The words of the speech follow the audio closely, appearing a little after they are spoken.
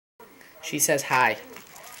She says hi.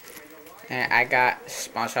 And I got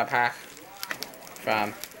sponsor pack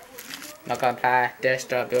from NoComply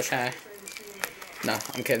distribution. No,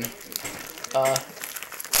 I'm kidding.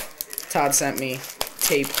 Todd sent me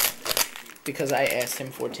tape because I asked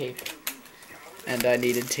him for tape. And I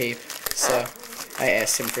needed tape. So I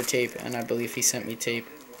asked him for tape, and I believe he sent me tape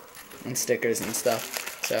and stickers and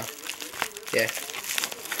stuff. So yeah.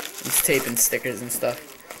 It's tape and stickers and stuff.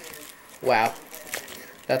 Wow.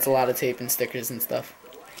 That's a lot of tape and stickers and stuff.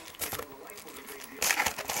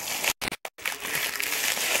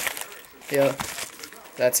 Yeah.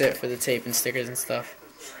 That's it for the tape and stickers and stuff.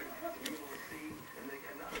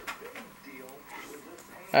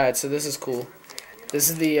 Alright, so this is cool. This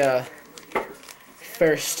is the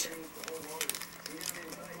first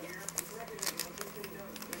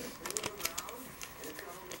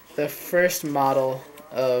model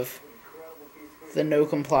of the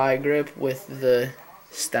NoComply grip with the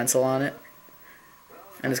stencil on it.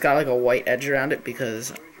 And it's got like a white edge around it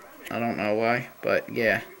because I don't know why, but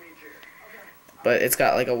yeah. But it's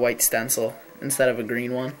got like a white stencil instead of a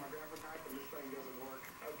green one.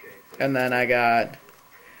 And then I got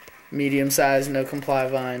medium-sized NoComply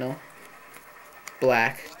vinyl,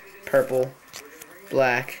 black, purple,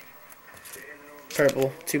 black,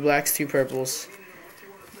 purple, 2 blacks, 2 purples.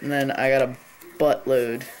 And then I got a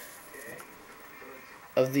buttload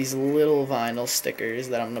of these little vinyl stickers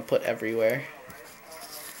that I'm going to put everywhere.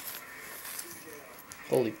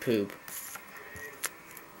 Holy poop.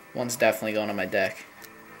 One's definitely going on my deck.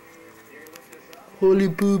 Holy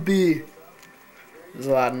poopy. There's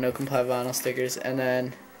a lot of NoComply vinyl stickers. And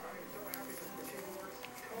then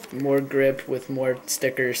more grip with more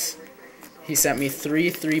stickers. He sent me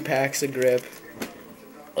 3 3-packs of grip.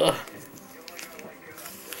 Ugh.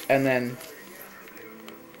 And then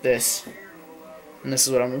this. And this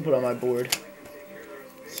is what I'm going to put on my board.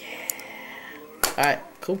 Yeah. Alright,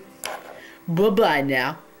 cool. Bye-bye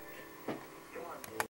now.